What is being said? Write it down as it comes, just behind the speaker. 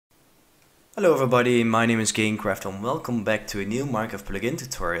Hello everybody, my name is Gamecraft and welcome back to a new Minecraft plugin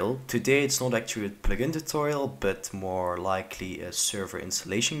tutorial. Today it's not actually a plugin tutorial, but more likely a server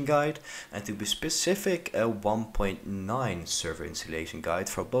installation guide, and to be specific, a 1.9 server installation guide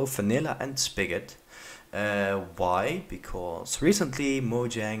for both Vanilla and Spigot. Why? Because recently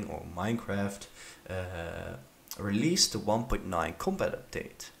Mojang or Minecraft released the 1.9 combat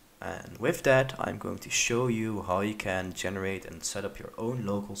update. And with that, I'm going to show you how you can generate and set up your own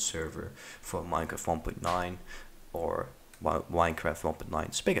local server for Minecraft 1.9 or Minecraft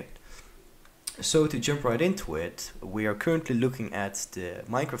 1.9 Spigot. So to jump right into it, we are currently looking at the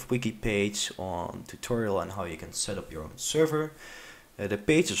Minecraft wiki page on tutorial on how you can set up your own server. The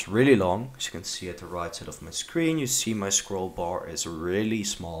page is really long. As you can see at the right side of my screen, you see my scroll bar is really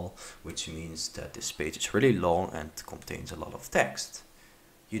small, which means that this page is really long and contains a lot of text.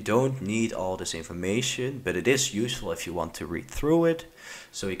 You don't need all this information, but it is useful if you want to read through it.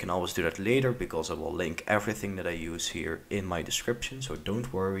 So you can always do that later, because I will link everything that I use here in my description. So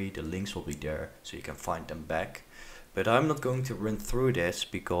don't worry, the links will be there so you can find them back. But I'm not going to run through this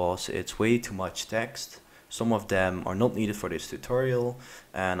because it's way too much text. Some of them are not needed for this tutorial,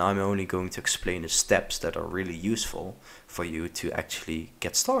 and I'm only going to explain the steps that are really useful for you to actually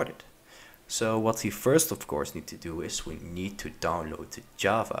get started. So what we first of course need to do is we need to download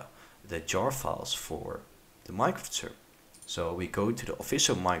the jar files for the Minecraft server. So we go to the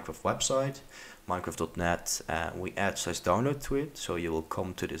official Minecraft website, minecraft.net, and we add /download to it. So you will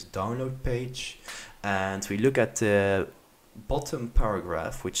come to this download page, and we look at the bottom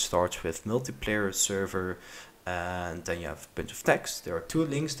paragraph, which starts with multiplayer server, and then you have a bunch of text. There are two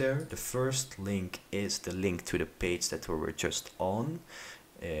links there. The first link is the link to the page that we were just on.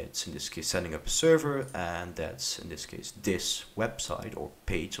 It's in this case setting up a server, and that's in this case this website or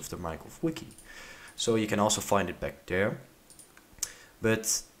page of the Minecraft wiki. So you can also find it back there.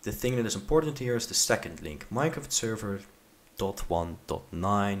 But the thing that is important here is the second link, Minecraft server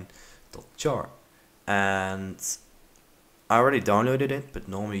 .1.9.jar. And I already downloaded it, but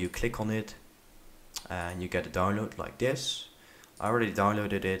normally you click on it and you get a download like this. I already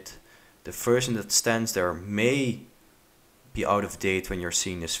downloaded it. The version that stands there may be out of date when you're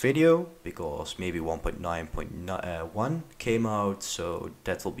seeing this video, because maybe 1.9.1 came out, so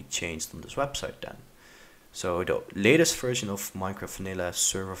that will be changed on this website then. So the latest version of Minecraft Vanilla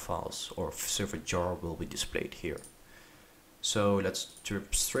server files or server jar will be displayed here. So let's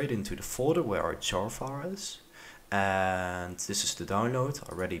jump straight into the folder where our jar file is, and this is the download. I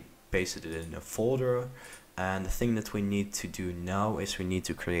already pasted it in a folder. And the thing that we need to do now is we need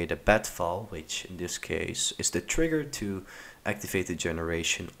to create a bat file, which in this case is the trigger to activate the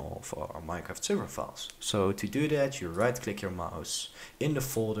generation of our Minecraft server files. So to do that, you right click your mouse in the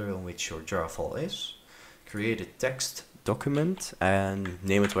folder in which your jar file is, create a text document and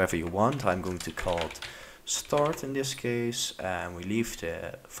name it whatever you want. I'm going to call it start in this case, and we leave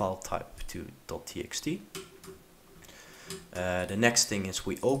the file type to .txt. The next thing is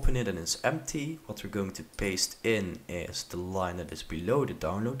we open it and it's empty. What we're going to paste in is the line that is below the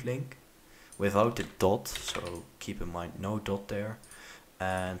download link without the dot, so keep in mind no dot there.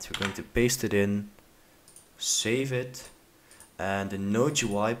 And we're going to paste it in, save it, and the Node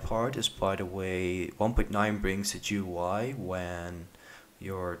UI part is, by the way, 1.9 brings a GUI when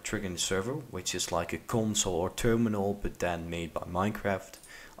you're triggering the server, which is like a console or terminal but then made by Minecraft.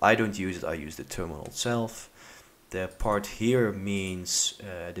 I don't use it, I use the terminal itself. The part here means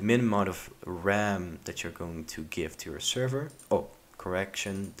the minimum amount of RAM that you're going to give to your server. Oh,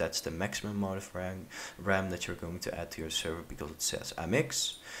 correction, that's the maximum amount of RAM that you're going to add to your server, because it says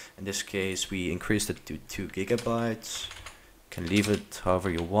MX. In this case, we increased it to 2 gigabytes. You can leave it however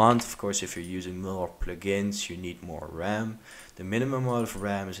you want. Of course, if you're using more plugins, you need more RAM. The minimum amount of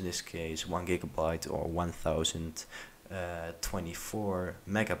RAM is in this case 1 gigabyte or 1024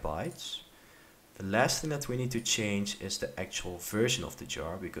 megabytes. The last thing that we need to change is the actual version of the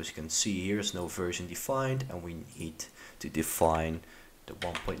jar, because you can see here is no version defined, and we need to define the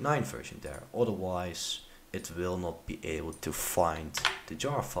 1.9 version there. Otherwise, it will not be able to find the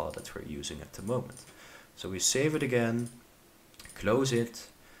jar file that we're using at the moment. So we save it again, close it.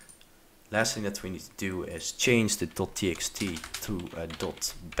 Last thing that we need to do is change the .txt to a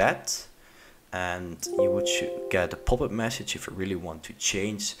 .bat. And you would get a pop-up message if you really want to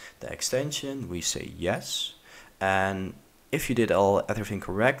change the extension. We say yes, and if you did everything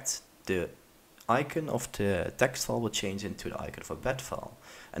correct, the icon of the text file will change into the icon of a bat file,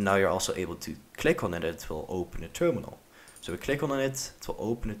 and now you're also able to click on it. It will open a terminal. So we click on it, it will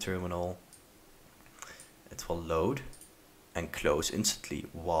open a terminal, it will load and close instantly.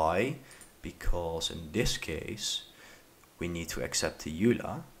 Why? Because in this case we need to accept the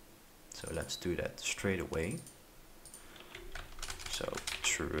EULA. So let's do that straight away. So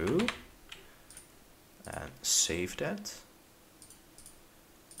true, and save that.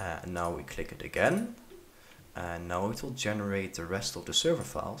 And now we click it again, and now it will generate the rest of the server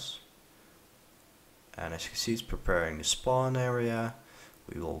files. And as you can see, it's preparing the spawn area.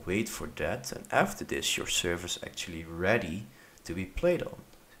 We will wait for that, and after this your server is actually ready to be played on.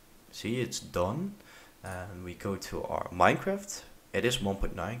 See, it's done. And we go to our Minecraft. It is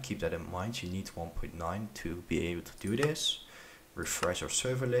 1.9, keep that in mind, you need 1.9 to be able to do this. Refresh our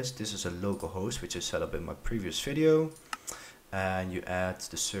server list. This is a local host which is set up in my previous video. And you add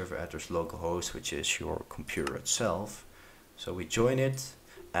the server address localhost, which is your computer itself. So we join it,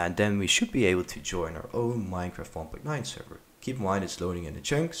 and then we should be able to join our own Minecraft 1.9 server. Keep in mind it's loading in the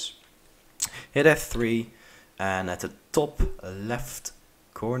chunks. Hit F3, and at the top left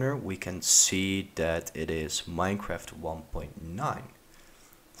corner we can see that it is Minecraft 1.9.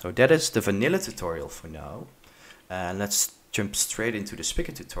 So that is the vanilla tutorial for now. And let's jump straight into the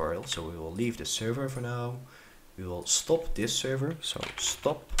Spigot tutorial. So we will leave the server for now. We will stop this server, so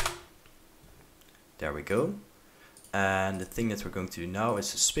stop. There we go. And the thing that we're going to do now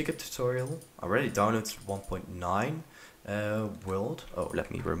is the Spigot tutorial. I already downloaded 1.9 world. Oh, let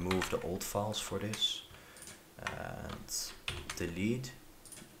me remove the old files for this. And delete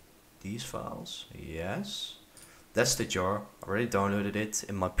these files. Yes. That's the jar. I already downloaded it.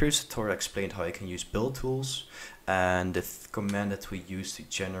 In my previous tutorial I explained how I can use build tools. And the command that we use to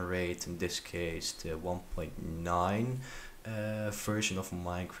generate, in this case, the 1.9 version of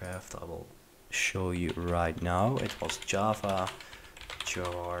Minecraft, I will show you right now. It was Java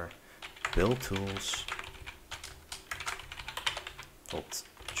jar build tools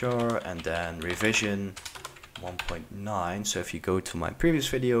 .jar and then revision 1.9. So if you go to my previous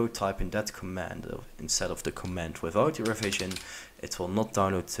video, type in that command instead of the command without the revision, it will not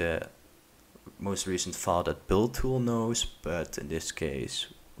download the most recent file that build tool knows, but in this case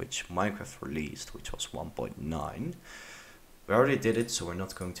which Minecraft released, which was 1.9. We already did it, so we're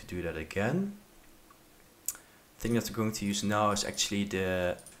not going to do that again. The thing that we're going to use now is actually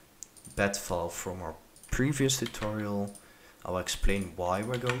the bat file from our previous tutorial. I'll explain why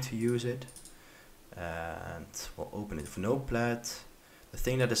we're going to use it, and we'll open it for Notepad. The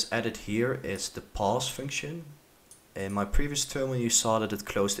thing that is added here is the pause function. In my previous terminal you saw that it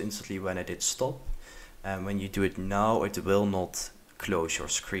closed instantly when I did stop, and when you do it now it will not close your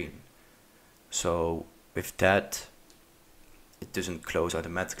screen. So with that it doesn't close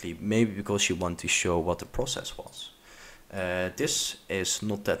automatically, maybe because you want to show what the process was. This is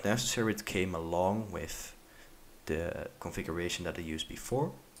not that necessary, it came along with the configuration that I used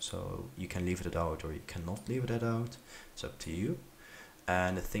before, so you can leave it out or you cannot leave it out, it's up to you.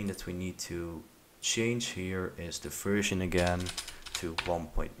 And the thing that we need to change here is the version again to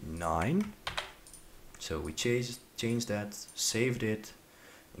 1.9. So we changed that, saved it,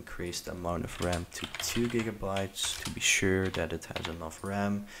 increased the amount of RAM to 2 GB to be sure that it has enough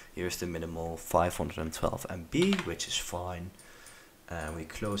RAM. Here's the minimal 512 MB, which is fine. And we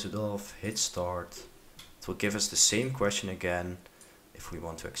close it off, hit start. It will give us the same question again if we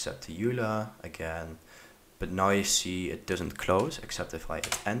want to accept the EULA again. But now you see it doesn't close except if I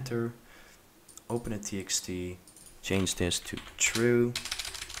hit enter. Open a txt, change this to true,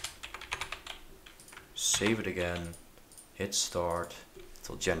 save it again, hit start, it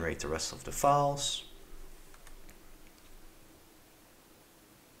will generate the rest of the files.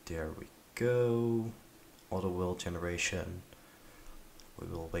 There we go, auto world generation. We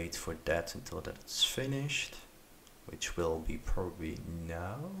will wait for that until that it's finished, which will be probably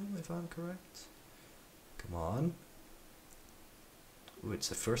now if I'm correct. Come on. Ooh, it's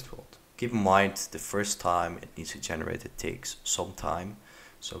the first world. Keep in mind, the first time it needs to generate, it takes some time,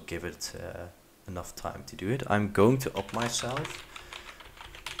 so give it enough time to do it. I'm going to up myself,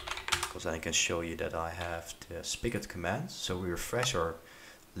 because I can show you that I have the Spigot command. So we refresh our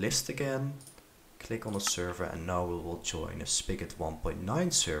list again, click on the server, and now we will join a Spigot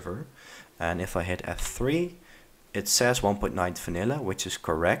 1.9 server. And if I hit F3, it says 1.9 vanilla, which is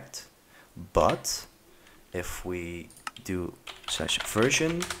correct, but if we do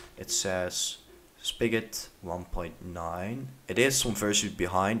 /version, it says Spigot 1.9. It is some versions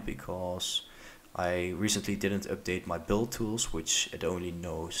behind because I recently didn't update my build tools, which it only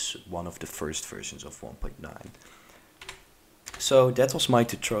knows one of the first versions of 1.9. So that was my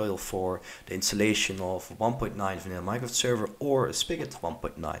tutorial for the installation of 1.9 vanilla Minecraft server or a Spigot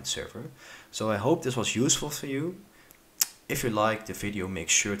 1.9 server. So I hope this was useful for you. If you liked the video, make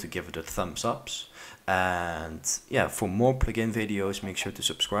sure to give it a thumbs up. And yeah, for more plugin videos, make sure to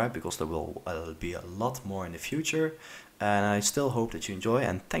subscribe because there will be a lot more in the future. and I still hope that you enjoy,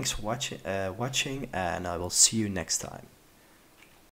 and thanks for watching, and I will see you next time.